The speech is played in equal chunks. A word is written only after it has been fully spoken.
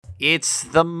It's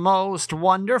the most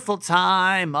wonderful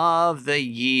time of the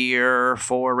year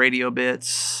for Radio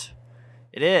Bits.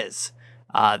 It is.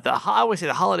 I always say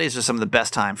the holidays are some of the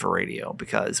best time for radio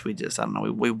because we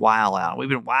while out. We've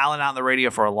been whiling out on the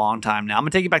radio for a long time now. I'm going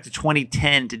to take you back to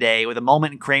 2010 today with a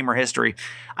moment in Kramer history.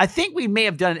 I think we may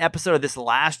have done an episode of this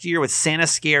last year with Santa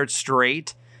Scared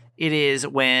Straight. It is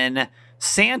when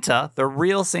Santa, the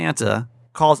real Santa,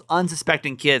 calls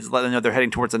unsuspecting kids, let them know they're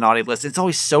heading towards a naughty list. It's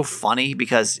always so funny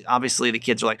because obviously the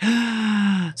kids are like,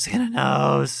 Santa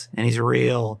knows and he's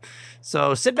real.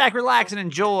 So sit back, relax, and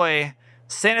enjoy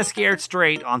Santa Scared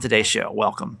Straight on today's show.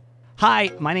 Welcome.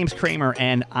 Hi, my name's Kramer,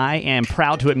 and I am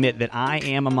proud to admit that I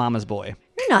am a mama's boy.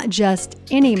 You're not just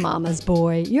any mama's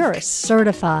boy, you're a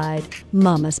certified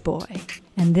mama's boy.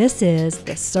 And this is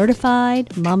the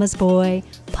Certified Mama's Boy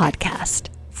Podcast.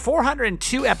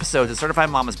 402 episodes of Certified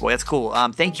Mama's Boy. That's cool.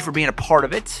 Thank you for being a part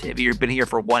of it. If you've been here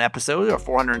for one episode or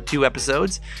 402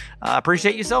 episodes,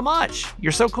 appreciate you so much.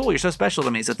 You're so cool. You're so special to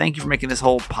me. So thank you for making this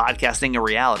whole podcast thing a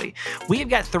reality. We've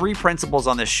got 3 principles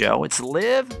on this show. It's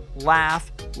live,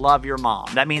 laugh, love your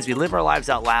mom. That means we live our lives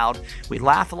out loud. We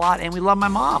laugh a lot, and we love my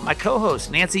mom, my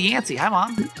co-host, Nancy Yancey. Hi,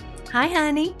 Mom. Hi,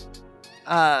 honey.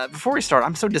 Before we start,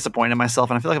 I'm so disappointed in myself,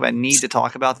 and I feel like I need to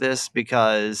talk about this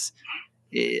because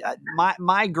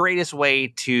my greatest way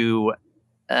to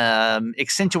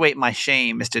accentuate my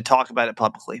shame is to talk about it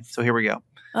publicly. So here we go.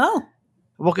 Oh.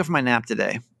 I woke up from my nap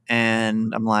today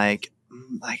and I'm like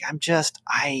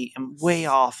I am way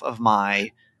off of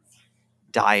my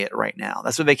diet right now.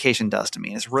 That's what vacation does to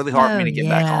me. It's really hard for me to get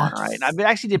back on, right? And I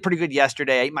actually did pretty good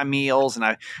yesterday. I ate my meals and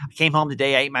I came home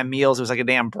today. I ate my meals. It was like a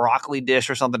damn broccoli dish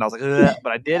or something. I was like, ugh,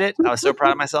 but I did it. I was so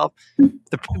proud of myself.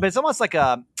 But it's almost like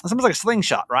a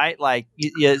slingshot, right? Like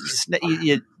you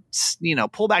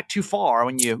pull back too far.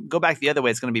 When you go back the other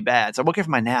way, it's going to be bad. So I woke up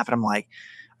from my nap and I'm like,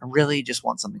 I really just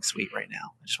want something sweet right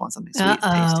now. I just want something sweet and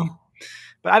tasty.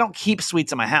 But I don't keep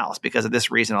sweets in my house because of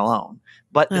this reason alone.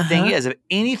 But the thing is, if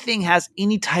anything has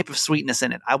any type of sweetness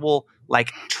in it, I will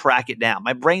track it down.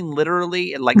 My brain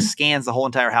literally scans the whole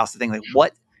entire house to think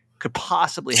what could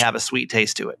possibly have a sweet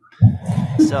taste to it.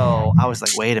 So I was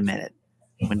like, wait a minute.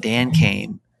 When Dan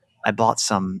came, I bought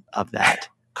some of that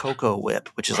Cocoa Whip,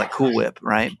 which is like Cool Whip,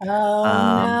 right?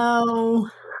 Oh, no.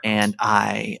 And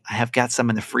I have got some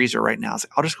in the freezer right now. I was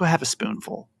like, I'll just go have a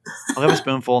spoonful. I'll have a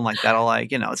spoonful and that'll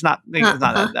it's not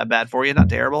that bad for you. Not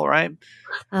terrible, right?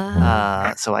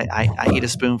 So I eat a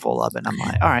spoonful of it and I'm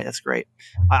like, all right, that's great.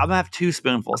 I'm gonna have 2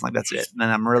 spoonfuls, that's it. And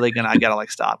then I'm really I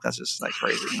gotta stop. That's just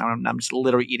crazy. I'm just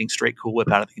literally eating straight Cool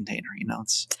Whip out of the container.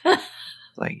 It's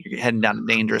like you're heading down a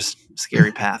dangerous,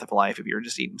 scary path of life if you're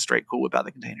just eating straight Cool Whip out of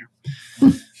the container.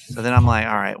 So then I'm like,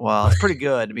 all right, well, it's pretty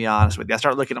good to be honest with you. I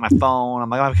start looking at my phone. I'm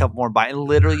like, I have a couple more bites. And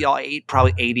literally, y'all ate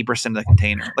probably 80% of the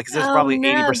container. There's probably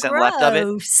 80% left of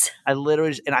it. I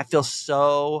literally, and I feel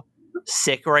so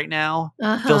sick right now.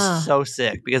 I feel so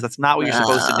sick because that's not what you're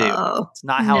supposed to do. It's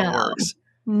not how it works.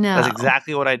 No. That's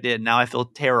exactly what I did. Now I feel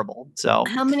terrible. So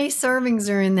how many servings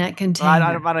are in that container?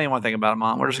 I don't even want to think about it,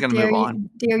 Mom. We're just going to move on.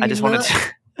 I just wanted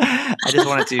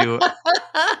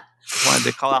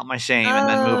to call out my shame and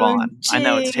then move on. Geez. I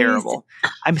know it's terrible.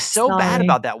 I'm so bad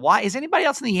about that. Why is anybody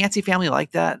else in the Yancey family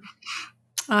like that?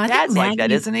 Dad's like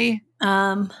that, isn't he?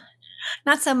 Not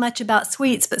so much about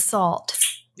sweets, but salt.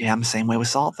 Yeah, I'm the same way with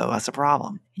salt, though. That's a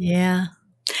problem. Yeah.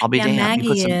 I'll be damned.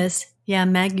 Maggie is. Yeah,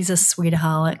 Maggie's a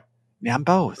sweetaholic. Yeah, I'm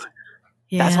both.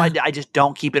 Yeah. That's why I just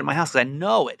don't keep it in my house because I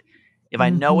know it. If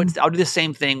I know it, I'll do the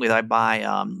same thing with I buy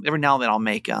every now and then I'll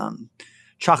make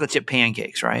chocolate chip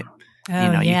pancakes, right?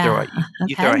 Oh,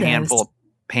 you throw a handful of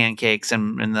pancakes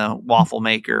in the waffle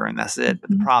maker and that's it. But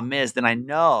the problem is then I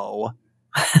know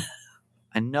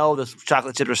those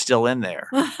chocolate chips are still in there.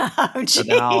 Oh, so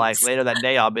then I'll later that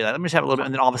day I'll be like, let me just have a little bit.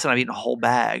 And then all of a sudden I've eaten a whole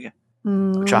bag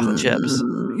of chocolate chips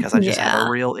because I just have a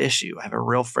real issue. I have a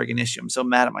real friggin' issue. I'm so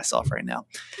mad at myself right now.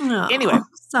 Oh, anyway.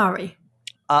 Sorry.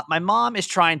 My mom is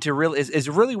trying to is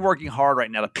really working hard right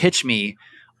now to pitch me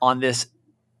on this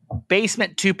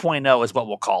Basement 2.0 is what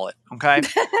we'll call it. Okay.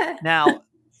 Now,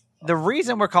 the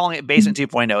reason we're calling it Basement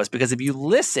 2.0 is because if you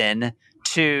listen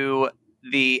to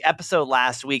the episode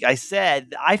last week, I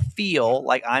said I feel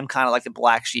like I'm kind of like the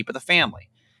black sheep of the family.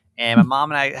 And my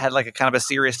mom and I had a kind of a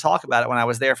serious talk about it when I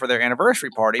was there for their anniversary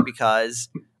party because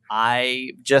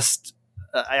I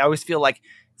always feel like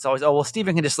it's always,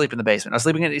 Stephen can just sleep in the basement.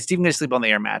 Stephen can just sleep on the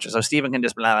air mattress. Stephen can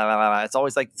just blah, blah, blah, blah. It's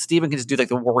always Stephen can just do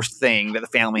the worst thing that the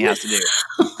family has to do.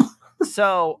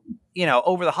 So,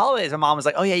 over the holidays, my mom was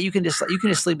like, "Oh yeah, you can just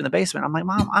sleep in the basement." I'm like,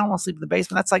 "Mom, I don't want to sleep in the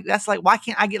basement. That's like, why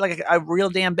can't I get a real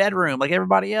damn bedroom like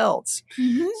everybody else?"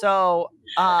 Mm-hmm. So,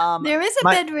 there is a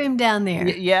bedroom down there.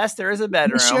 Yes, there is a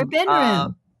bedroom. It's your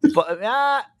bedroom. But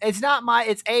it's not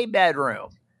it's a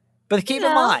bedroom. But keep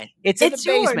in mind, it's in the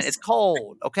basement. Yours. It's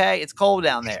cold. Okay, it's cold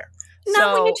down there.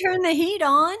 Not when you turn the heat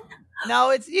on.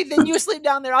 No, then you sleep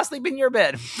down there. I'll sleep in your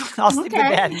bed. I'll sleep with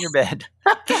Dad in your bed.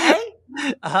 Okay.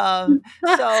 So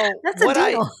that's a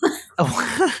deal.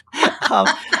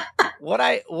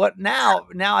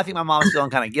 Now I think my mom's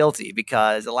feeling kind of guilty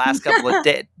because the last couple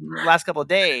of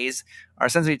days, or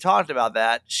since we talked about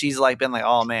that, she's been like,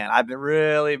 oh man, I've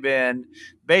been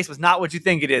basement's not what you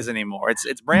think it is anymore.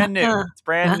 It's brand new. It's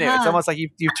brand new. It's almost like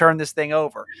you've turned this thing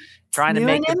over, trying to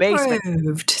make the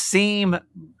basement seem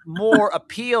more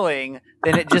appealing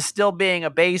than it just still being a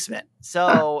basement.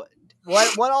 So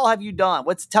what all have you done?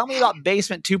 Tell me about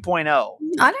Basement 2.0.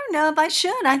 I don't know if I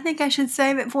should. I think I should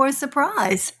save it for a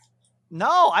surprise.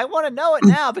 No, I want to know it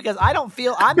now because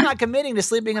I'm not committing to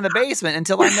sleeping in the basement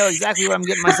until I know exactly what I'm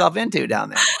getting myself into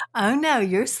down there. Oh no,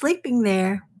 you're sleeping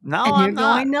there. No, and I'm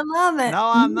not. You're going to love it.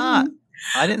 No, I'm not.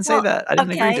 I didn't say that. I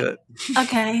didn't agree to it.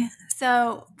 Okay.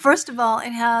 So first of all,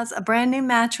 it has a brand new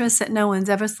mattress that no one's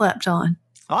ever slept on.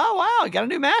 Oh, wow. You got a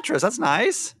new mattress. That's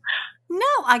nice. No,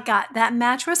 I got that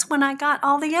mattress when I got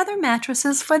all the other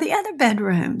mattresses for the other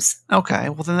bedrooms. Okay.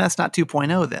 Well, then that's not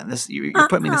 2.0 then. You're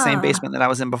putting me in the same basement that I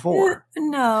was in before.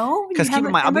 No. Because keep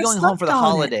in mind, I'll be going home for the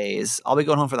holidays. I'll be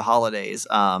going home for the holidays,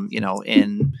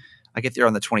 I get there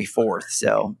on the 24th.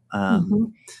 So,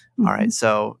 all right.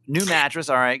 So new mattress.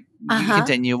 All right. You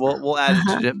continue. We'll add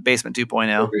it to Basement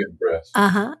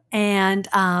 2.0. And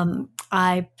I'm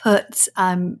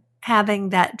having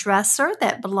that dresser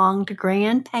that belonged to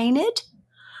Gran painted.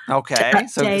 Okay.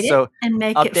 So and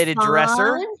make updated it fun.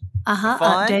 Dresser.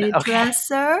 Fun. Updated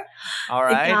dresser. All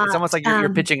right. It's almost like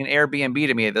you're pitching an Airbnb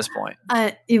to me at this point.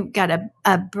 You've got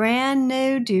a brand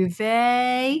new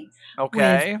duvet.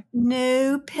 Okay. With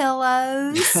new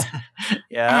pillows.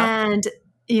 Yeah. And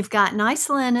you've got nice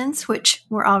linens, which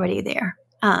were already there.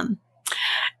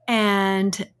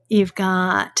 And you've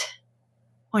got,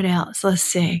 what else? Let's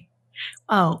see.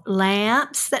 Oh,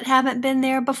 lamps that haven't been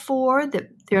there before.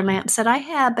 They're lamps that I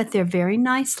have, but they're very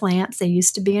nice lamps. They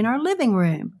used to be in our living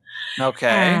room. Okay.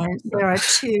 And there are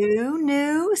 2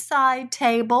 new side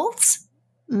tables.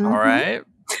 All right.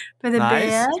 For the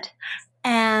bed.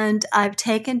 And I've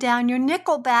taken down your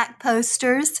Nickelback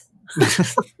posters.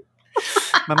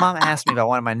 My mom asked me if I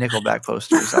wanted my Nickelback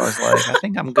posters. I was like, I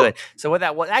think I'm good. So what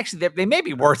that was, actually, they may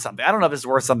be worth something. I don't know if it's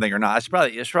worth something or not. I should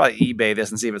probably eBay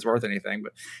this and see if it's worth anything.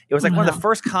 But it was one of the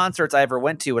first concerts I ever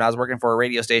went to when I was working for a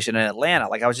radio station in Atlanta.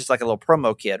 I was just a little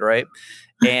promo kid, right?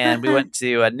 And we went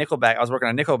to a Nickelback. I was working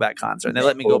on a Nickelback concert, and they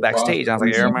let me go backstage. And I was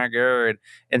like, oh my God.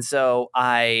 And so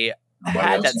I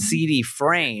had that CD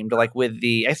framed, with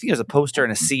I think it was a poster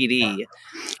and a CD.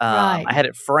 Right. I had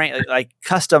it framed,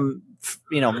 custom,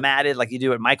 matted like you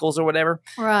do at Michael's or whatever.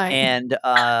 Right. And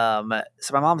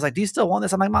so my mom's like, do you still want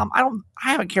this? I'm like, Mom, I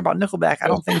haven't cared about Nickelback, I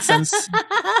don't think, since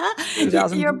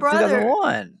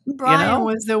 2001. Brian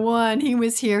was the one. He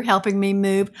was here helping me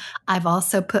move. I've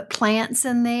also put plants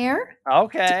in there.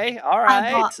 Okay. All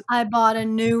right. I bought a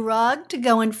new rug to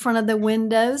go in front of the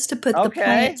windows to put the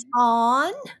plants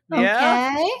on.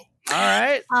 Yeah. Okay. All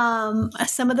right.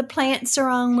 Some of the plants are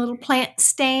on little plant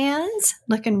stands,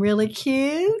 looking really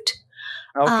cute.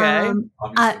 Okay.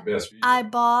 I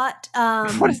bought.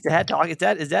 What is Dad talking?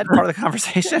 Is Dad part of the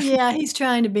conversation? Yeah, he's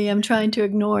trying to be. I'm trying to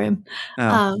ignore him.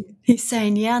 Oh. He's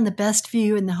saying, yeah, and the best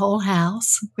view in the whole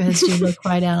house because you look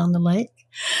right out on the lake.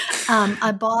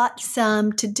 I bought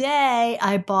some today.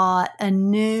 I bought a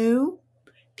new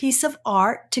piece of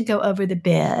art to go over the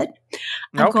bed.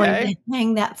 I'm going to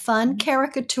hang that fun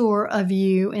caricature of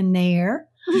you in there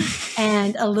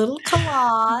and a little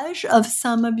collage of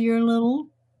some of your little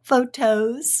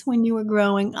photos when you were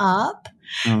growing up.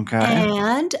 Okay.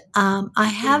 And I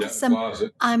have some.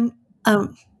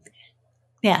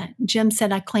 Jim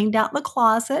said I cleaned out the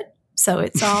closet, so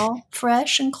it's all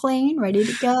fresh and clean, ready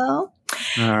to go.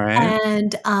 All right.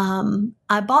 And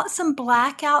I bought some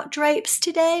blackout drapes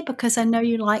today because I know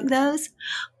you like those,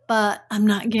 but I'm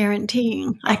not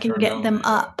guaranteeing I can get them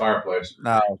up. Fireplace.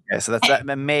 Oh, okay. So that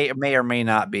may or may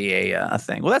not be a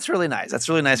thing. Well, that's really nice. That's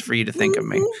really nice for you to think of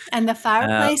me. And the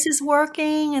fireplace is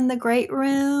working in the great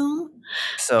room.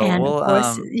 So and of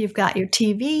course, you've got your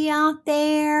TV out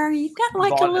there. You've got a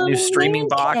little new streaming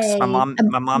box. My mom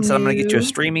said I'm going to get you a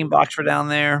streaming box for down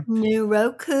there. New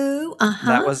Roku.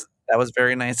 That was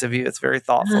very nice of you. It's very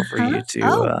thoughtful for you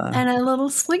to. And a little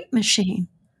sleep machine.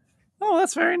 Oh,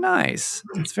 that's very nice.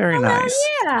 It's very nice.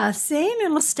 Yeah, see,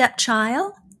 little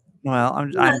stepchild. Well,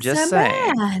 I'm just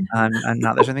saying. Bad. I'm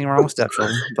not. There's anything wrong with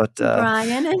stepchildren, but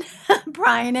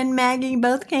Brian and Maggie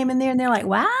both came in there, and they're like,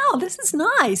 "Wow, this is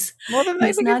nice." Well, then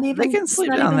they can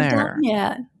sleep down there.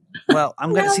 Yeah. Well,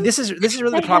 I'm going to see. This is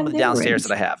really the problem with the downstairs rooms.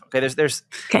 that I have. Okay, I'm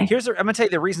going to tell you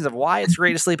the reasons of why it's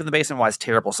great to sleep in the basement, why it's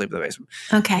terrible to sleep in the basement.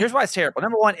 Okay. Here's why it's terrible.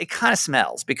 Number one, it kind of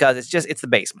smells because it's the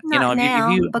basement. Not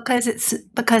now, because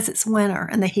it's winter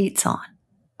and the heat's on.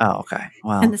 Oh, okay.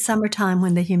 Well, in the summertime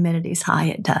when the humidity's high,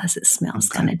 it does. It smells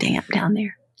kind of damp down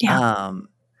there. Yeah.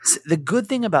 So the good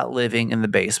thing about living in the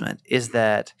basement is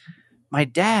that my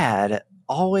dad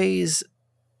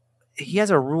he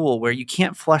has a rule where you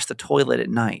can't flush the toilet at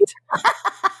night.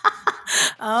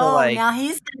 Now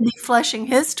he's going to be flushing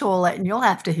his toilet, and you'll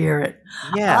have to hear it.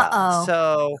 Yeah. Uh-oh.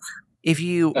 So if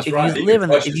you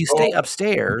stay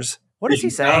upstairs, what is he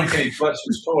saying? Now he flush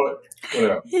his toilet.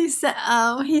 Yeah.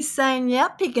 He's saying,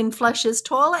 yep, he can flush his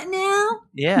toilet now.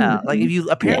 Yeah, like if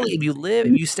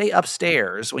you stay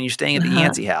upstairs when you're staying at the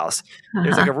Yancey house,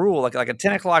 there's like a rule, like a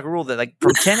 10 o'clock rule that like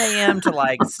from 10 a.m. to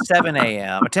like 7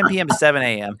 a.m. or 10 p.m. to 7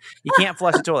 a.m. you can't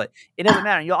flush the toilet. It doesn't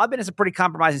matter. I've been in some pretty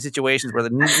compromising situations where they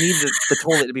need the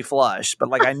toilet to be flushed, but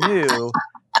like I knew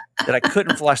that I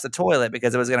couldn't flush the toilet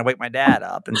because it was going to wake my dad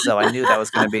up, and so I knew that was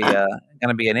going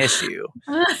to be an issue.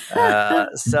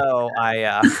 So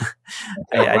I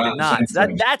did not. So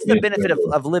that's the benefit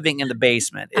of living in the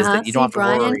basement is that you don't have to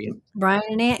worry. Brian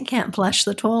and Aunt can't flush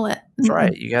the toilet. That's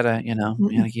right. You gotta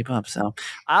keep up. So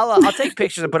I'll take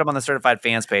pictures and put them on the Certified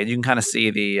Fans page. You can kind of see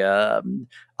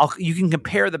you can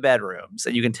compare the bedrooms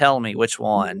and you can tell me which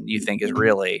one you think is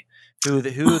really who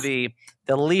the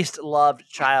least loved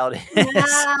child is.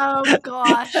 Oh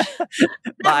gosh,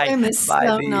 that room is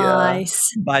so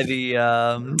nice. By the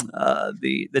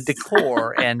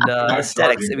decor and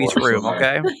aesthetics of each room.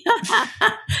 Okay.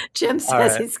 Jim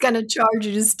says he's going to charge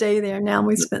you to stay there. Now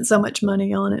we spent so much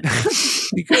money on it.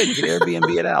 You could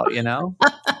Airbnb it out. Not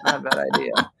a bad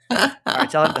idea. All right,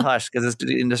 tell him to hush because it's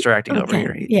distracting over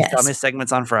here. Yes. Tell me his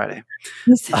segments on Friday.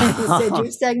 He said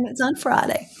your segments on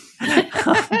Friday.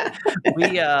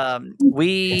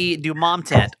 We do Mom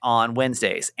Tent on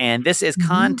Wednesdays, and this is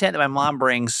content that my mom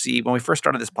brings. See, when we first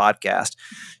started this podcast,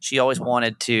 she always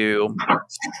wanted to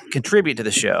contribute to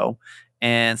the show,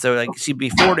 and so like she'd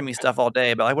be forwarding me stuff all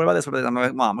day. But like, what about this? I'm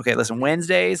like, Mom, okay, listen,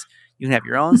 Wednesdays you can have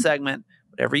your own segment.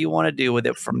 Whatever you want to do with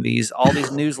it from all these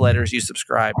newsletters you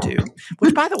subscribe to.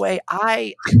 Which, by the way,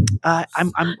 I'm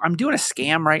doing a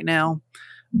scam right now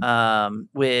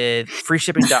with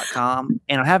freeshipping.com,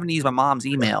 and I'm having to use my mom's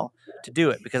email to do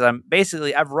it because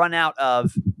I've run out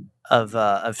of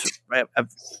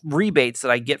rebates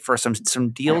that I get for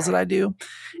some deals that I do,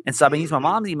 and so I've been using my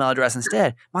mom's email address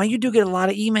instead. Mom, you do get a lot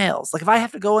of emails. Like if I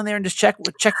have to go in there and just check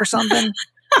for something,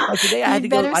 like today I had to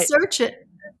go. You better search it.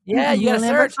 Yeah, you got to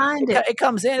search. Find it. It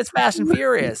comes in. It's fast and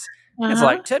furious. It's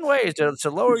like 10 ways to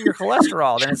lower your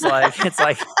cholesterol. Then it's like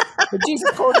the Jesus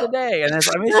quote of the day, and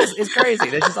it's crazy.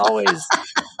 There's just always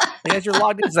as you're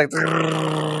logged in,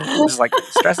 it's like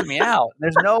stressing me out.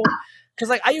 There's no because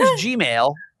like I use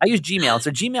Gmail, so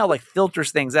Gmail like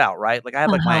filters things out, right? Like I have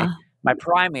like my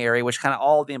primary, which kind of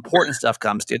all the important stuff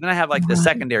comes to. Then I have like the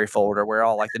secondary folder where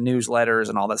all like the newsletters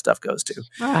and all that stuff goes to.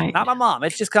 Right. Not my mom.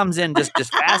 It just comes in just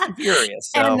fast and furious.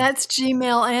 So. And that's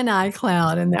Gmail and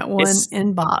iCloud in that one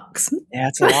inbox. Yeah,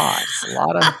 it's a lot. It's a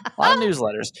lot of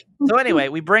newsletters. So anyway,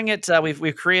 we bring it.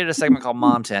 We've created a segment called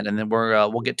Mom Tent, and then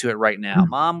we'll get to it right now.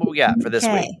 Mom, what we got for this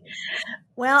week?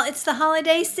 Well, it's the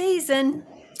holiday season.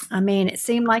 I mean, it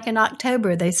seemed like in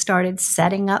October they started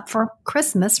setting up for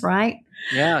Christmas, right?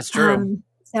 Yeah, it's true.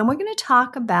 And we're going to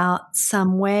talk about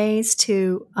some ways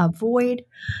to avoid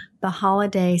the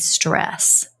holiday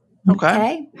stress.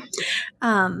 Okay.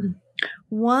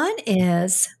 One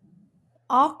is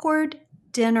awkward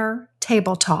dinner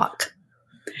table talk.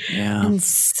 Yeah. And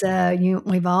so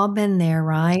we've all been there,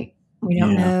 right? We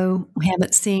don't know. We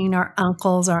haven't seen our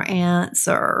uncles or aunts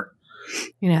or,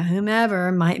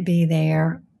 whomever might be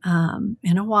there.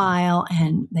 In a while,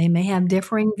 and they may have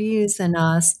differing views than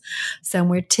us. So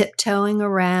we're tiptoeing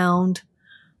around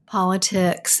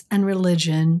politics and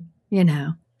religion,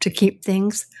 to keep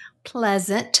things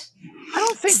pleasant. I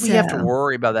don't think we have to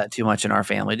worry about that too much in our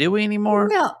family, do we anymore?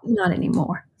 Well, not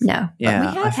anymore. No.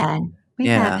 Yeah. But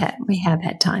we have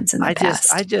had times in the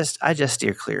past. I just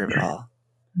steer clear of it all.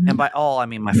 And by all, I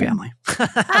mean my family.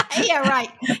 Yeah, right.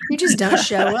 You just don't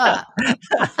show up.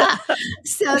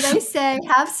 So they say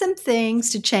have some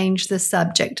things to change the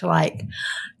subject, like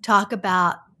talk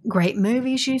about great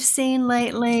movies you've seen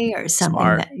lately or something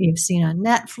that you've seen on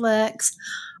Netflix,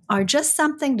 or just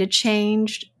something to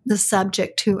change the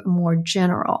subject to a more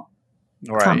general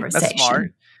conversation. That's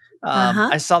smart.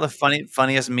 I saw the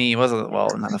funniest meme.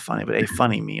 Not a funny, but a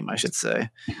funny meme, I should say.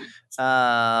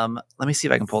 Let me see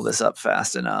if I can pull this up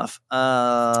fast enough.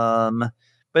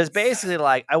 But it's basically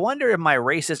like, I wonder if my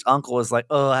racist uncle is like,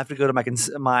 oh, I have to go to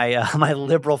my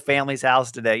liberal family's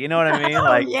house today. You know what I mean?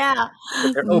 Like, yeah.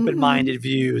 with their open-minded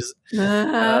views.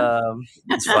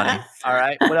 It's funny. All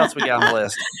right. What else we got on the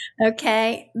list?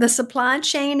 Okay. The supply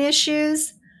chain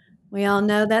issues. We all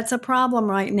know that's a problem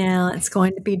right now. It's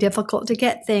going to be difficult to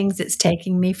get things. It's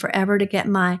taking me forever to get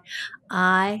my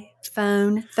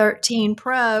iPhone 13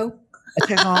 Pro. I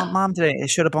texted my mom today. It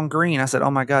showed up on green. I said,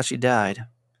 oh my gosh, she died.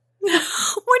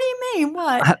 What do you mean?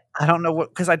 What? I don't know what,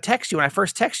 because I text you when I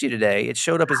first text you today. It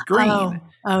showed up as green.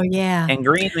 Oh yeah. And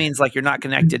green means like you're not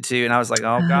connected to. And I was like,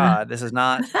 oh God, this is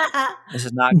not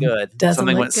good. Doesn't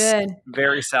Something look went good.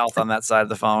 very south on that side of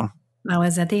the phone. I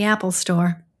was at the Apple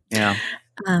store. Yeah.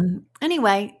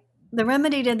 Anyway, the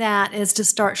remedy to that is to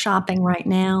start shopping right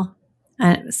now,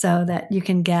 so that you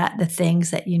can get the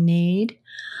things that you need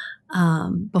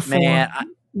before. Man,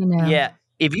 yeah.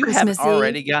 If you Christmas haven't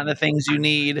already gotten the things you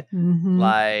need,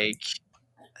 like,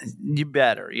 you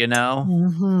better,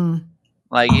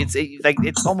 like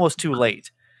it's almost too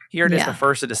late. Here it is, the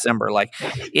 1st of December. Like,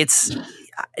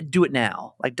 do it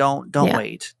now. Like, don't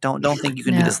wait. Don't think you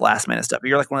can do this last minute stuff.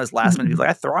 You're like one of those last minute people.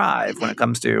 Like, I thrive when it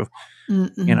comes to,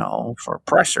 for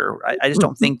pressure. I just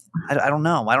don't think. I don't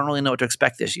know. I don't really know what to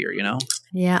expect this year.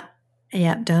 Yeah.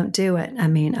 Don't do it. I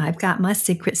mean, I've got my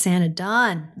Secret Santa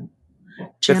done.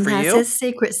 Jim has his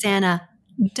Secret Santa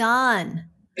done.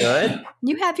 Good.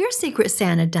 You have your Secret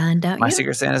Santa done, don't you? My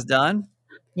Secret Santa's done.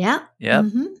 Yeah. Yep.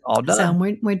 All done. So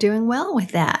we're doing well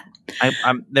with that.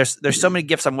 There's so many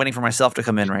gifts I'm waiting for myself to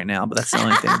come in right now, but that's the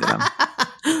only thing that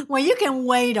I'm. Well, you can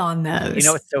wait on those. You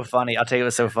know what's so funny? I'll tell you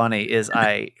what's so funny is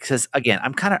because again, I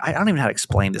don't even know how to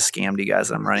explain the scam to you guys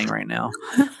that I'm running right now.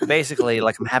 Basically,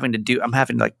 like I'm having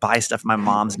to like buy stuff in my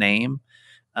mom's name.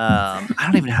 I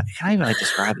don't even can I even like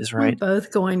describe this right? We're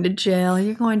both going to jail.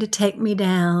 You're going to take me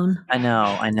down. I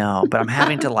know, but I'm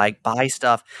having to like buy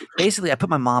stuff. Basically, I put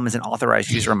my mom as an authorized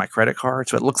user on my credit card,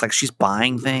 so it looks like she's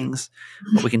buying things,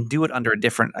 but we can do it under a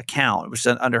different account, which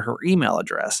is under her email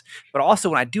address. But also,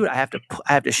 when I do it, I have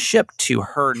to ship to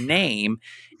her name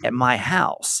at my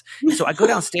house. So I go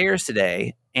downstairs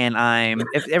today, and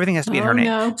everything has to be in her name.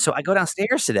 No. So I go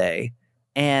downstairs today.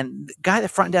 And the guy at the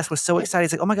front desk was so excited.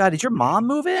 He's like, oh my God, did your mom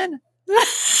move in?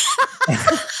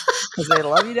 Because they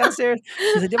love you downstairs.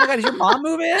 He's like, oh my God, did your mom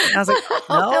move in? And I was like,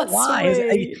 no, why?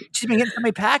 Like, she's been getting so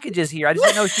many packages here. I just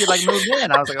didn't know she had like moved in.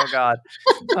 I was like,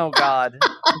 oh God.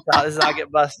 This is how I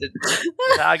get busted. This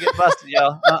is how I get busted,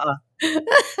 yo.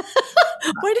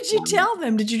 What did you tell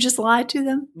them? Did you just lie to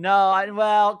them? No,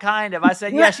 well, kind of. I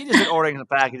said, yeah, she just been ordering some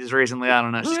packages recently. I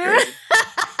don't know. She's crazy.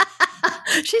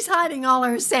 She's hiding all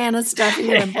her Santa stuff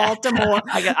here in Baltimore.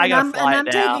 I'm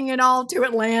taking it all to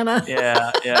Atlanta.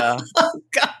 Yeah. Oh,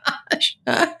 gosh.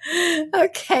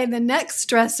 Okay, the next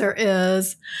stressor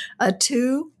is a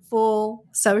too full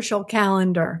social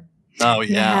calendar. Oh, yeah.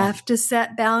 You have to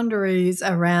set boundaries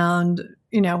around,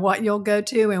 what you'll go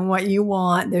to and what you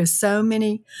want. There's so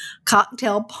many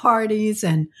cocktail parties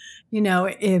and,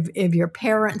 if you're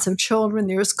parents of children,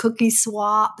 there's cookie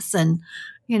swaps and,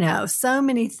 so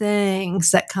many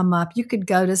things that come up. You could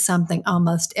go to something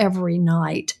almost every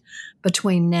night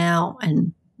between now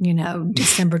and,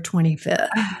 December 25th.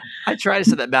 I tried to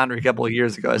set that boundary a couple of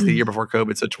years ago. It's the year before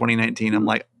COVID. So 2019, I'm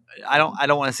like, I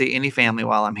don't want to see any family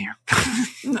while I'm here.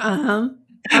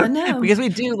 I know. Because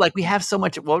we have so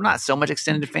much, well, not so much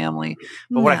extended family,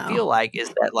 but what I feel like is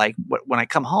that like when I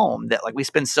come home, that like we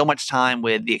spend so much time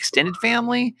with the extended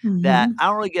family that I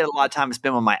don't really get a lot of time to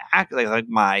spend with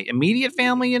my immediate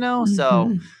family,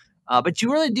 so, but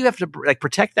you really do have to like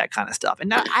protect that kind of stuff.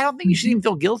 And I don't think you should even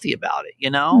feel guilty about it,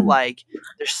 like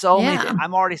there's so many,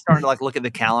 I'm already starting to like look at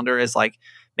the calendar as like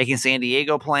making San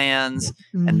Diego plans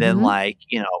and then like,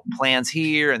 plans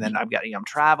here. And then I've got, I'm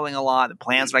traveling a lot, the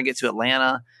plans when I get to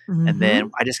Atlanta. And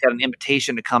then I just got an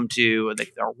invitation to come to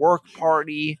our work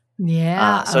party.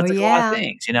 Yeah. So it's like a lot of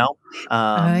things,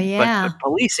 But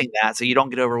policing that so you don't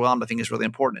get overwhelmed, I think is really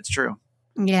important. It's true.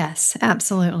 Yes,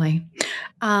 absolutely.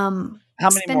 How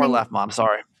many more left, Mom?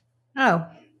 Sorry. Oh,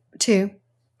 2.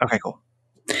 Okay, cool.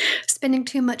 Spending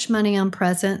too much money on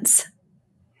presents.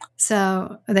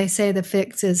 So they say the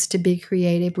fix is to be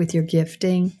creative with your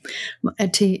gifting,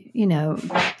 to,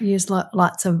 use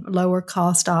lots of lower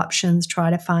cost options, try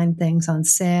to find things on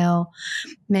sale,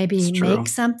 maybe make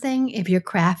something. If you're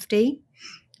crafty,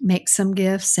 make some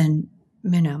gifts and,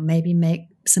 maybe make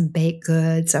some baked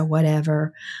goods or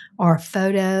whatever, or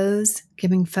photos,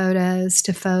 giving photos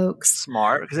to folks.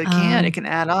 Smart, because it can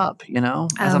add up,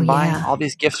 as I'm buying all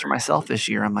these gifts for myself this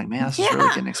year. I'm like, man, this is really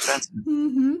getting expensive.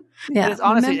 Yeah. But it's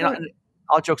honestly,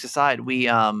 all jokes aside, we,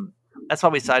 that's why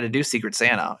we decided to do Secret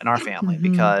Santa in our family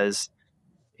because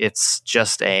it's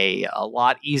just a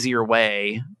lot easier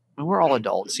way. I mean, we're all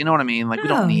adults. You know what I mean? Like, we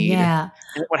don't need. Yeah.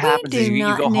 What happens is you go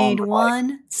home. We do not need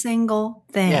one single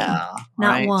thing. Yeah. Not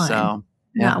right? one. So,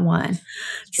 not one.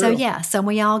 So so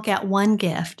we all get one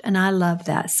gift, and I love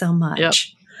that so much. Yep.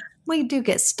 We do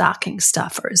get stocking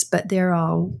stuffers, but they're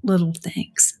all little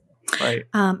things. Right.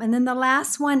 And then the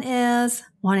last one is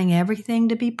wanting everything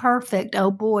to be perfect.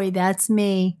 Oh boy, that's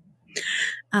me.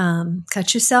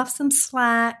 Cut yourself some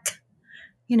slack.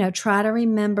 Try to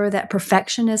remember that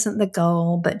perfection isn't the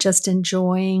goal, but just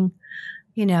enjoying,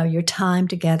 your time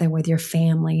together with your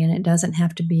family. And it doesn't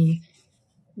have to be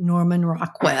Norman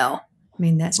Rockwell. I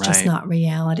mean, that's just not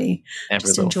reality.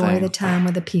 Just enjoy the time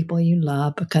with the people you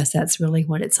love, because that's really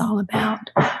what it's all about.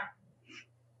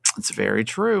 It's very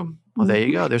true. Well, there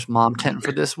you go. There's Mom 10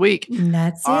 for this week.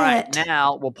 That's all it. All right,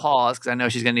 now we'll pause because I know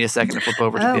she's going to need a second to flip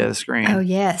over to the other screen. Oh,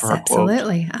 yes,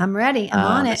 absolutely. Quote. I'm ready. I'm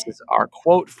on it. This is our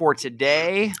quote for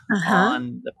today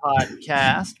on the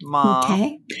podcast, Mom.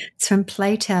 Okay. It's from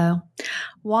Plato.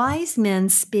 Wise men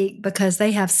speak because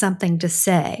they have something to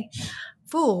say.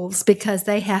 Fools because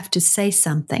they have to say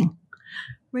something.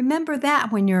 Remember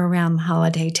that when you're around the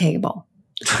holiday table.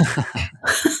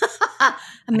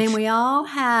 I mean, we all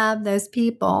have those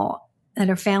people that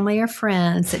are family or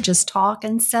friends that just talk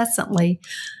incessantly.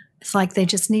 It's like they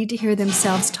just need to hear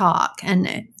themselves talk.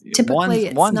 And typically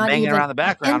it's not even around the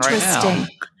background interesting.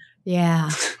 Right now.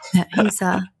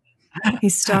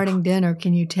 He's starting dinner.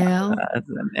 Can you tell?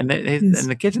 And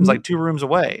the kitchen's like 2 rooms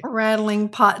away. Rattling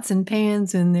pots and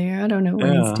pans in there. I don't know what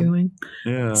he's doing.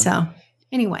 Yeah. So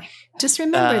anyway, just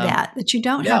remember that you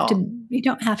don't have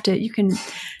to, you can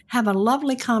have a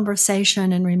lovely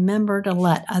conversation and remember to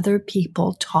let other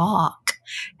people talk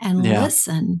and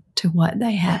listen to what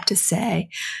they have to say,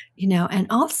 and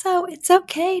also it's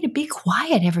okay to be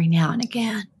quiet every now and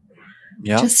again.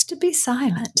 Yeah. Just to be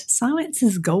silent. Silence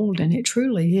is golden. It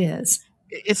truly is.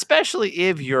 Especially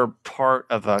if you're part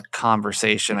of a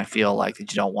conversation, I feel like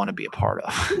that you don't want to be a part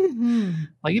of. Mm-hmm.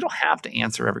 Like, you don't have to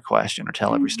answer every question or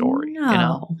tell every story.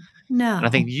 No. And I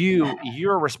think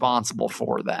you're responsible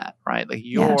for that, right? Like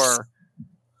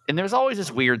and there's always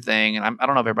this weird thing, and I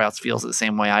don't know if everybody else feels it the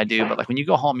same way I do, but like when you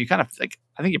go home, you kind of like,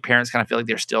 I think your parents kind of feel like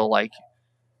they're still like,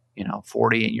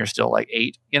 40 and you're still like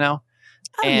 8, Oh,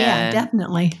 yeah,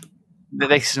 definitely.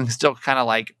 They can still kind of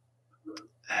like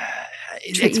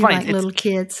treat you like little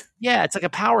kids. Yeah, it's like a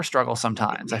power struggle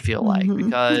sometimes, I feel like,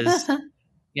 because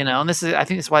and this is, I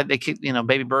think that's why they kick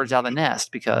baby birds out of the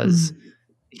nest, because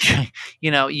your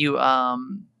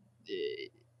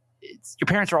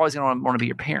parents are always going to want to be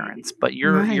your parents, but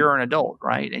you're an adult,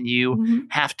 right? And you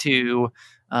have to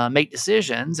make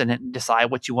decisions and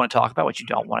decide what you want to talk about, what you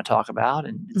don't want to talk about,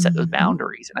 and set those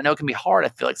boundaries. And I know it can be hard, I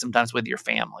feel like, sometimes with your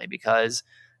family, because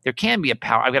there can be a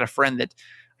power. I've got a friend that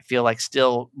I feel like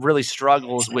still really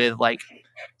struggles with like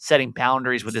setting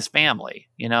boundaries with his family,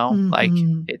 like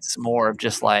it's more of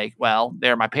just like, well,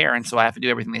 they're my parents, so I have to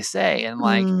do everything they say. And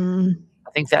like,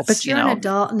 I think that's, but you're an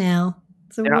adult now.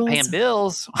 They're not paying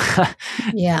bills.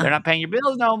 Yeah. They're not paying your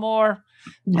bills no more.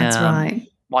 That's right.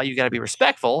 While you got to be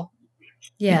respectful.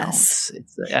 Yes.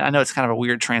 I know it's kind of a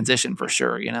weird transition for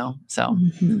sure, so.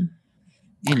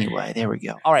 Anyway, there we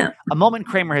go. All right. A moment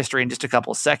in Kramer history in just a couple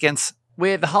of seconds.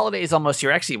 With the holidays almost here,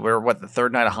 actually, the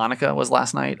third night of Hanukkah was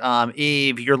last night.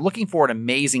 If you're looking for an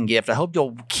amazing gift, I hope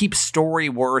you'll keep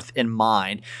Storyworth in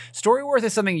mind. Storyworth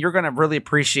is something you're going to really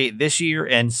appreciate this year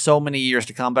and so many years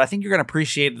to come, but I think you're going to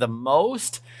appreciate it the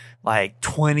most like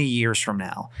 20 years from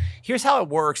now. Here's how it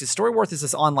works. Storyworth is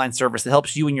this online service that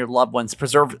helps you and your loved ones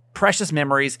preserve precious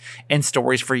memories and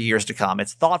stories for years to come.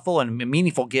 It's thoughtful and a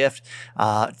meaningful gift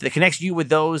that connects you with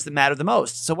those that matter the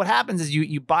most. So what happens is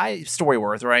you buy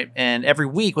Storyworth, right? And every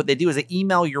week what they do is they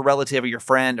email your relative or your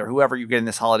friend or whoever you're getting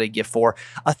this holiday gift for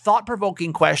a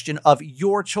thought-provoking question of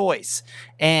your choice.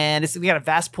 And we got a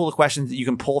vast pool of questions that you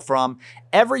can pull from.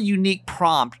 Every unique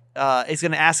prompt is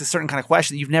going to ask a certain kind of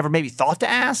question that you've never maybe thought to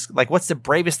ask. Like, what's the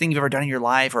bravest thing you've ever done in your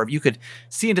life? Or if you could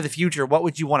see into the future, what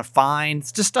would you want to find?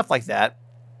 It's just stuff like that.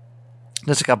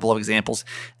 Just a couple of examples.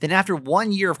 Then after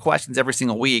 1 year of questions every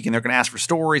single week, and they're going to ask for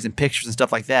stories and pictures and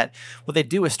stuff like that, what they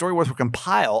do is Storyworth will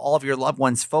compile all of your loved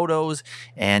ones' photos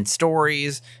and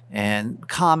stories and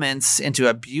comments into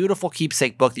a beautiful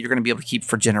keepsake book that you're going to be able to keep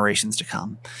for generations to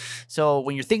come. So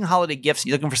when you're thinking holiday gifts,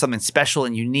 you're looking for something special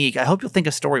and unique, I hope you'll think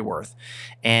of Storyworth.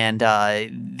 And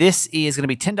this is going to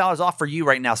be $10 off for you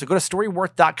right now. So go to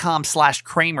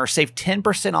storyworth.com/Kramer, save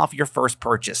 10% off your first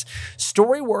purchase.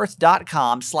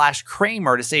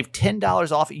 Storyworth.com/Kramer to save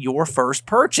 $10 off your first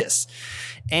purchase.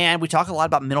 And we talk a lot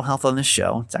about mental health on this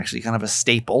show. It's actually kind of a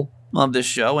staple Love this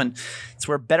show, and it's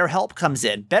where BetterHelp comes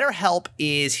in. BetterHelp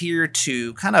is here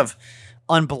to kind of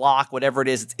unblock whatever it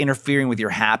is that's interfering with your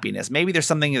happiness. Maybe there's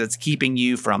something that's keeping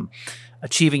you from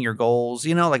achieving your goals.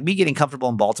 You know, like me getting comfortable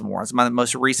in Baltimore. It's my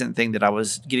most recent thing that I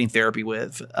was getting therapy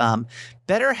with.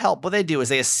 BetterHelp, what they do is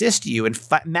they assist you in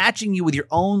matching you with your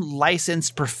own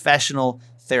licensed professional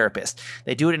therapist.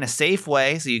 They do it in a safe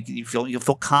way, so you'll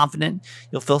feel confident,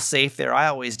 you'll feel safe there. I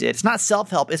always did. It's not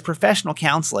self-help, it's professional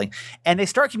counseling. And they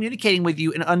start communicating with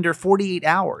you in under 48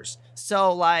 hours.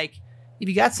 So like, if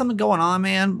you got something going on,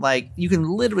 man, like you can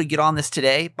literally get on this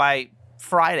today. By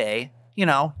Friday, you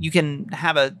know, you can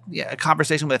have a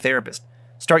conversation with a therapist.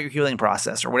 Start your healing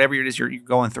process or whatever it is you're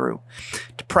going through.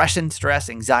 Depression, stress,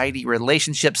 anxiety,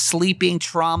 relationships, sleeping,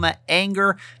 trauma,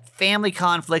 anger, family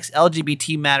conflicts,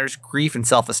 LGBT matters, grief, and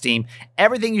self-esteem.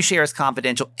 Everything you share is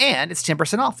confidential, and it's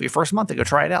 10% off for your first month to go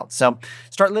try it out. So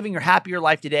start living your happier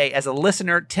life today. As a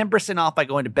listener, 10% off by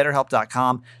going to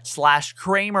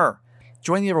BetterHelp.com/Kramer.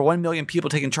 Join the over 1 million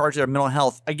people taking charge of their mental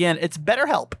health. Again, it's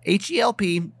BetterHelp,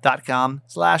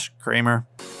 HELP.com/Kramer.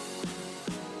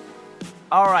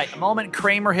 All right, a moment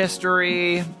Kramer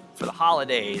history for the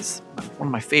holidays. One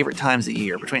of my favorite times of the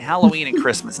year. Between Halloween and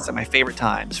Christmas, it's my favorite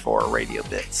times for radio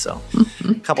bits. So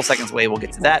a couple seconds away, we'll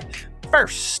get to that.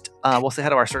 First, we'll say hi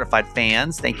to our certified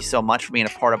fans. Thank you so much for being a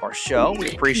part of our show.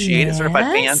 We appreciate it. Certified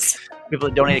fans, people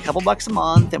that donate a couple bucks a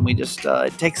month, and we just,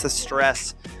 it takes the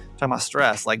stress. Talking about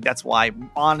stress, like that's why,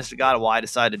 honest to God, why I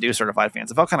decided to do certified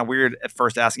fans. It felt kind of weird at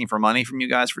first asking for money from you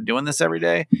guys for doing this every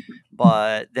day,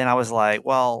 but then I was like,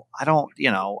 well, I don't,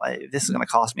 this is going to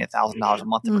cost me $1,000 a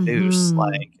month to produce.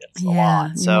 Like it's a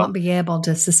lot, so you won't be able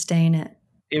to sustain it.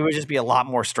 It would just be a lot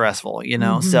more stressful,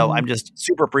 So I'm just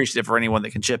super appreciative for anyone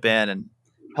that can chip in and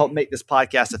help make this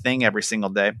podcast a thing every single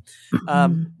day.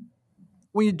 When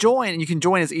you join, you can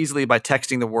join as easily by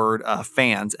texting the word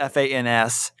fans,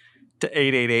 FANS. To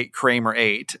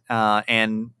 888-Kramer-8,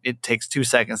 and it takes 2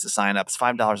 seconds to sign up. It's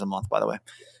 $5 a month, by the way.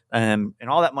 And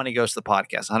all that money goes to the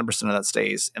podcast. 100% of that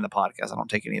stays in the podcast. I don't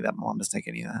take any of that. My mom doesn't take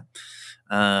any of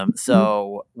that.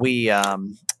 So we're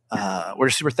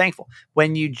super thankful.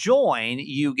 When you join,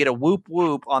 you get a whoop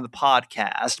whoop on the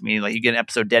podcast, meaning like you get an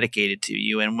episode dedicated to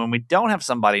you. And when we don't have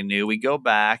somebody new, we go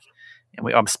back. And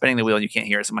I'm spinning the wheel. And you can't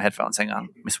hear it. It's in my headphones. Hang on.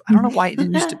 I don't know why it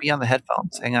didn't used to be on the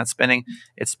headphones. Hang on. It's spinning.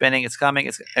 It's coming.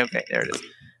 Okay. There it is.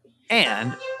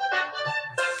 And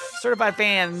certified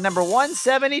fan number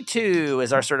 172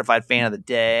 is our certified fan of the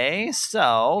day.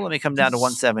 So let me come down to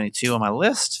 172 on my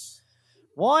list.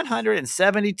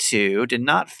 172 did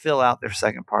not fill out their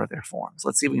second part of their forms.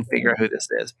 Let's see if we can figure out who this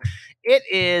is. It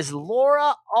is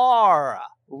Laura R.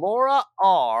 Laura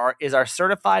R. is our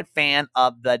certified fan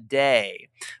of the day.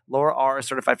 Laura R. is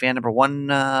certified fan number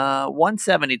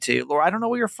 172. Laura, I don't know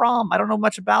where you're from. I don't know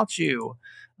much about you.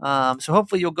 So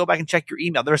hopefully you'll go back and check your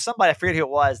email. There was somebody, I forget who it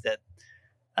was, that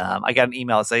I got an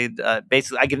email that said,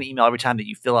 basically, I get an email every time that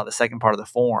you fill out the second part of the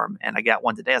form. And I got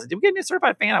one today. I was like, did we get a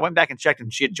certified fan? I went back and checked,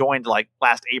 and she had joined like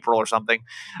last April or something.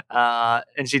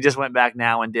 And she just went back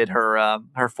now and did her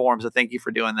form. So thank you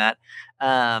for doing that.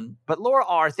 But Laura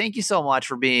R., thank you so much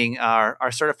for being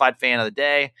our certified fan of the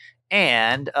day.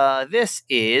 And this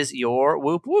is your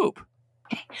whoop whoop.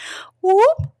 Okay.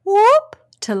 Whoop whoop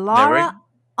to Laura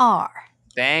R.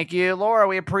 Thank you, Laura.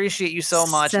 We appreciate you so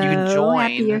much. So you can join.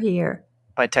 Happy you're here.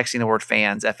 By texting the word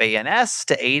fans, FANS,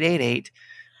 to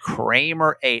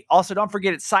 888-Kramer-8. Also, don't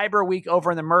forget it's Cyber Week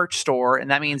over in the merch store,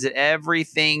 and that means that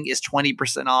everything is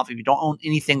 20% off. If you don't own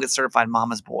anything that's certified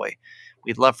Mama's Boy,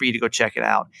 we'd love for you to go check it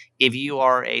out. If you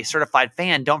are a certified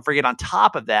fan, don't forget on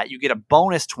top of that, you get a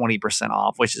bonus 20%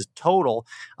 off, which is total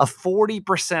of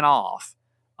 40% off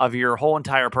of your whole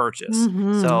entire purchase.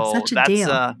 So Such a that's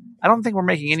deal. I don't think we're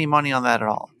making any money on that at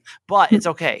all, but it's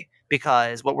okay.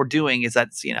 Because what we're doing is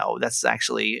that's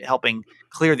actually helping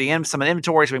clear some of the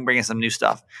inventory so we can bring in some new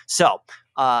stuff. So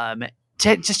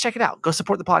just check it out. Go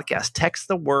support the podcast. Text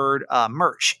the word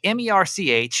merch,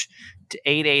 MERCH, to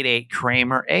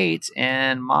 888-Kramer-8.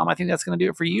 And Mom, I think that's going to do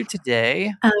it for you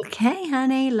today. Okay,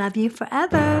 honey. Love you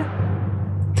forever.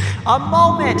 A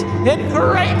moment in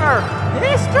Kramer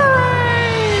history.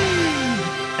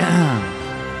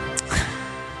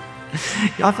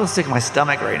 Y'all feel sick in my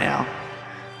stomach right now.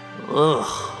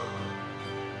 Ugh.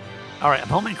 All right, a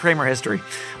moment in Kramer history.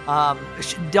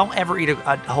 Don't ever eat a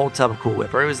whole tub of Cool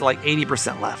Whip, or it was like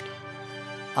 80% left.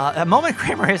 A moment in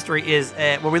Kramer history is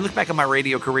where we look back on my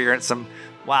radio career at some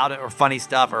wild or funny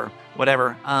stuff or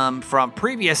whatever from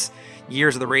previous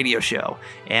years of the radio show.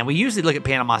 And we usually look at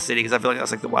Panama City because I feel like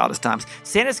that's like the wildest times.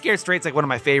 Santa Scared Straight's like one of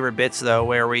my favorite bits, though,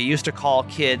 where we used to call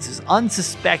kids,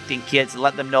 unsuspecting kids, and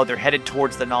let them know they're headed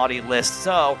towards the naughty list.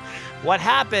 So what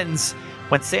happens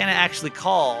when Santa actually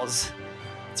calls.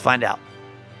 Let's find out.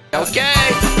 Okay.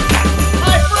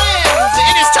 Hi, friends.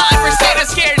 It is time for Santa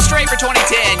Scared Straight for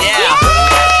 2010. Yeah.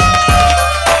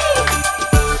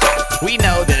 We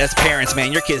know that as parents,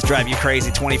 man, your kids drive you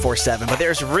crazy 24/7, but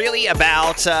there's really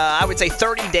about, I would say,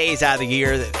 30 days out of the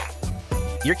year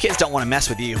that your kids don't want to mess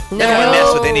with you. They don't want to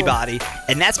mess with anybody,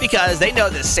 and that's because they know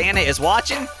that Santa is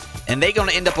watching, and they're going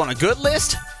to end up on a good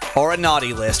list or a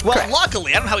naughty list. Well,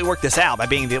 luckily, I don't know how we work this out by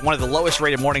being one of the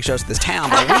lowest-rated morning shows in this town,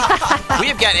 but we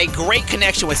have got a great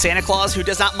connection with Santa Claus, who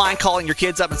does not mind calling your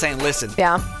kids up and saying, listen,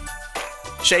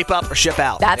 shape up or ship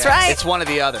out. That's right. It's one or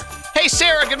the other. Hey,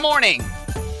 Sarah, good morning.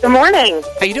 Good morning.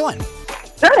 How you doing?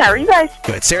 Good. How are you guys?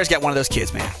 Good. Sarah's got one of those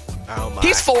kids, man. Oh, my.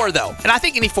 He's 4, though, and I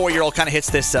think any 4-year-old kind of hits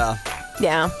this,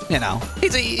 you know,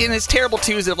 he's in his terrible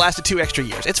twos that have lasted 2 extra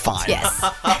years. It's fine. Yes.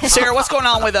 Sarah, what's going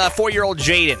on with 4-year-old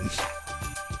Jaden?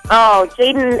 Oh,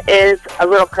 Jaden is a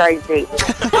little crazy.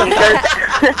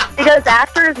 He goes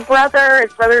after his brother.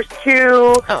 His brother's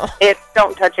 2. Oh. It's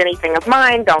don't touch anything of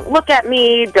mine. Don't look at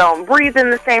me. Don't breathe in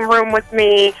the same room with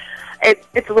me.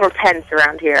 It's a little tense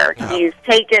around here. Oh. He's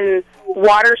taken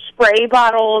water spray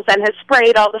bottles and has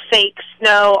sprayed all the fake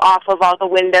snow off of all the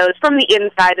windows from the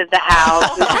inside of the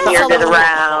house and smeared it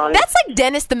around. That's like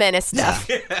Dennis the Menace stuff.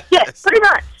 Yes, pretty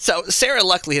much. So Sarah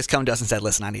luckily has come to us and said,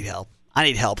 listen, I need help. I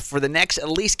need help for the next, at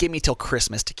least give me till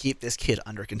Christmas to keep this kid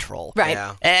under control. Right.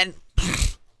 Yeah. And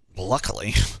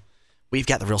luckily, we've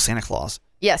got the real Santa Claus.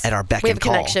 Yes. At our beck we have and a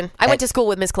call. connection. I went to school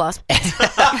with Miss Claus.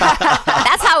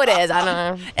 That's how it is. I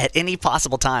don't know. At any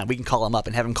possible time, we can call him up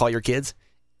and have him call your kids.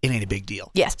 It ain't a big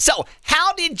deal. Yes. So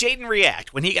how did Jaden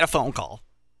react when he got a phone call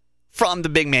from the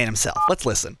big man himself? Let's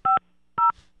listen.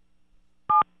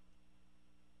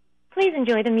 Please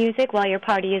enjoy the music while your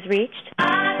party is reached.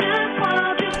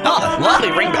 Oh, lovely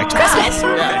ringback to Christmas.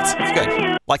 Yeah, it's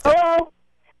good. Like that. Hello?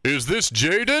 Is this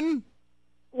Jaden?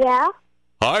 Yeah?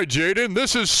 Hi, Jaden.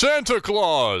 This is Santa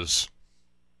Claus.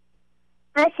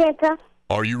 Hi, Santa.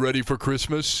 Are you ready for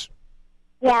Christmas?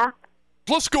 Yeah.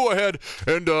 Let's go ahead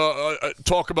and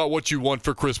talk about what you want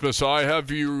for Christmas. I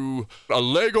have you a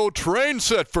Lego train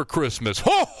set for Christmas.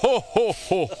 Ho, ho, ho,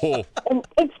 ho, ho.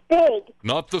 It's big.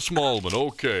 Not the small one.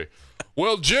 Okay.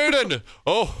 Well, Jaden,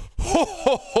 ho, ho,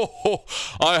 ho, ho.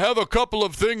 I have a couple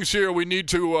of things here we need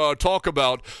to talk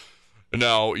about.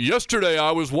 Now, yesterday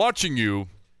I was watching you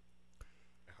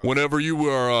whenever you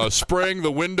were spraying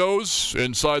the windows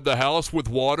inside the house with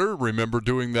water. Remember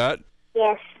doing that?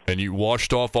 Yes. And you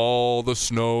washed off all the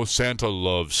snow. Santa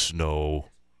loves snow.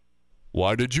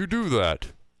 Why did you do that?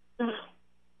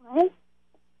 What?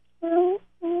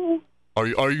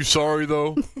 Are you sorry,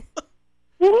 though?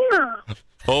 Yeah.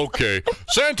 Okay.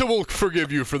 Santa will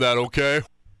forgive you for that, okay?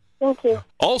 Thank you.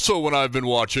 Also, when I've been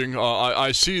watching,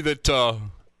 I see that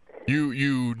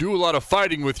you do a lot of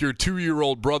fighting with your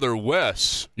 2-year-old brother,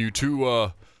 Wes. You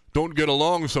two don't get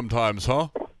along sometimes, huh?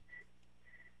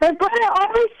 My brother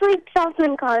always sleeps off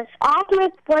my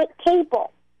white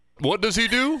table. What does he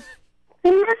do? He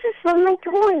messes with my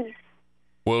toys.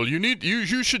 Well,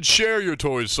 you should share your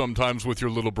toys sometimes with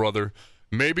your little brother.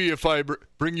 Maybe if I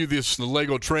bring you this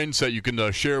Lego train set, you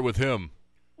can share with him.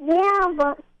 Yeah,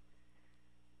 but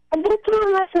I think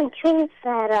you mess my train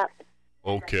set up.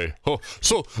 Okay. Oh,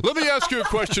 so let me ask you a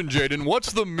question, Jaden.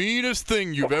 What's the meanest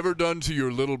thing you've ever done to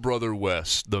your little brother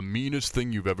Wes? The meanest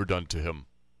thing you've ever done to him?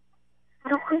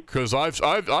 Because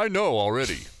I know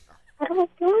already. I don't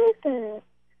do anything.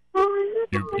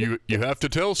 You have to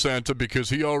tell Santa because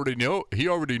he already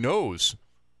knows.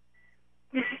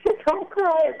 Don't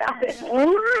cry about it.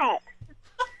 I'm not.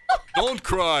 Don't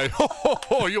cry.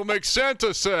 You'll make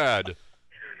Santa sad.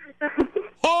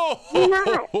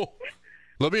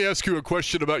 Let me ask you a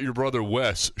question about your brother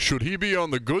Wes. Should he be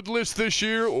on the good list this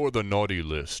year or the naughty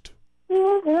list?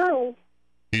 He's nice.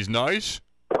 He's nice?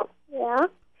 Yeah.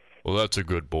 Well, that's a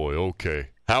good boy. Okay.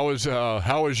 How has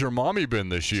your mommy been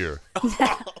this year? She's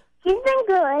been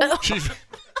good.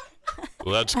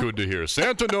 Well, that's good to hear.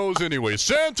 Santa knows anyway.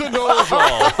 Santa knows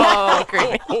all. Oh,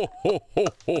 great.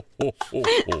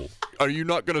 Are you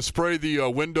not going to spray the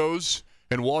windows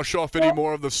and wash off any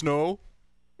more of the snow?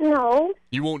 No.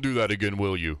 You won't do that again,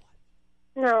 will you?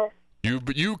 No.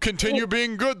 You continue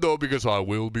being good, though, because I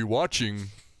will be watching.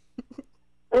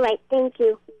 All right, thank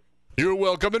you. You're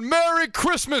welcome, and Merry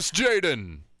Christmas,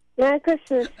 Jaden! Merry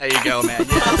Christmas. There you go, man.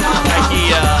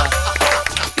 Yeah.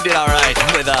 He did all right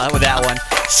with that one.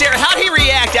 Sarah, how did he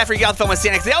react after he got off the phone with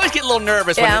Santa? 'Cause they always get a little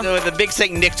nervous when the big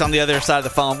St. Nick's on the other side of the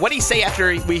phone. What did he say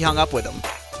after we hung up with him?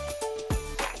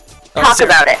 Talk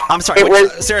about it. I'm sorry. It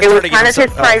was Sarah kind of again. his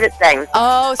private thing.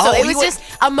 Oh, so it he was just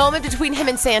a moment between him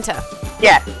and Santa.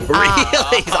 Yes.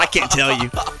 Really? I can't tell you.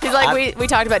 He's like, we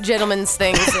talked about gentlemen's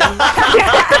things. And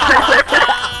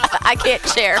I can't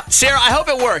share. Sarah, I hope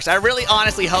it works. I really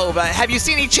honestly hope. Have you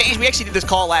seen any change? We actually did this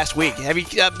call last week. Have you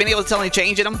been able to tell any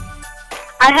change in him?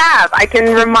 I have. I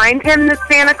can remind him that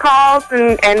Santa calls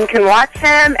and can watch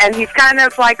him, and he's kind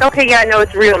of like, okay, yeah, I know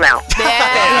it's real now. Yeah,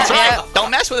 that's right.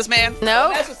 Don't mess with us, man. No.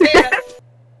 Don't mess with Santa.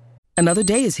 Another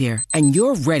day is here, and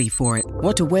you're ready for it.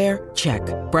 What to wear? Check.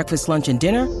 Breakfast, lunch, and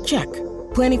dinner? Check.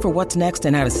 Planning for what's next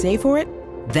and how to save for it?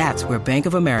 That's where Bank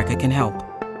of America can help.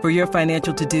 For your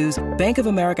financial to-dos, Bank of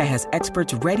America has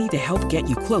experts ready to help get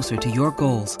you closer to your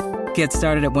goals. Get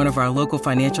started at one of our local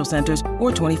financial centers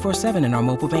or 24/7 in our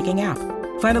mobile banking app.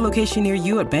 Find a location near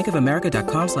you at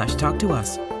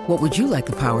bankofamerica.com/talktous. What would you like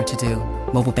the power to do?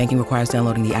 Mobile banking requires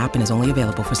downloading the app and is only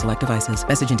available for select devices.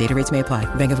 Message and data rates may apply.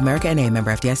 Bank of America NA,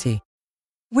 member FDIC.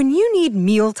 When you need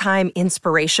mealtime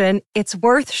inspiration, it's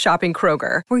worth shopping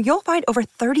Kroger, where you'll find over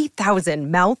 30,000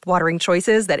 mouth-watering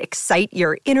choices that excite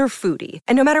your inner foodie.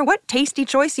 And no matter what tasty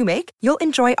choice you make, you'll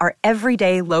enjoy our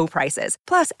everyday low prices,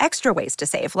 plus extra ways to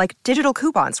save, like digital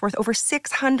coupons worth over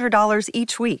 $600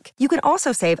 each week. You can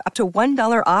also save up to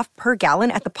 $1 off per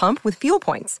gallon at the pump with fuel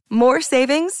points. More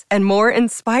savings and more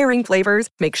inspiring flavors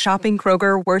make shopping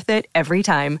Kroger worth it every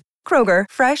time. Kroger,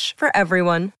 fresh for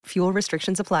everyone. Fuel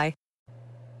restrictions apply.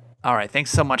 All right. Thanks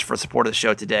so much for support of the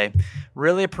show today.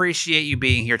 Really appreciate you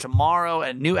being here. Tomorrow,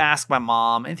 a new Ask My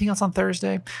Mom. Anything else on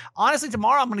Thursday? Honestly,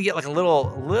 tomorrow I'm going to get like a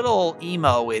little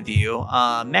emo with you.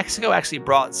 Mexico actually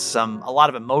brought a lot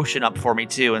of emotion up for me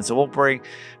too. And so we'll break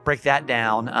that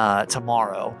down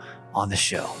tomorrow on the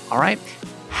show. All right.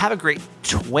 Have a great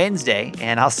Wednesday,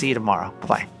 and I'll see you tomorrow.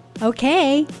 Bye.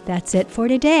 Okay. That's it for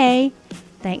today.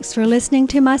 Thanks for listening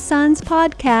to my son's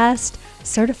podcast,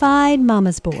 Certified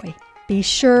Mama's Boy. Be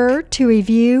sure to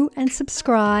review and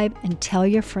subscribe and tell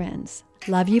your friends.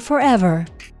 Love you forever.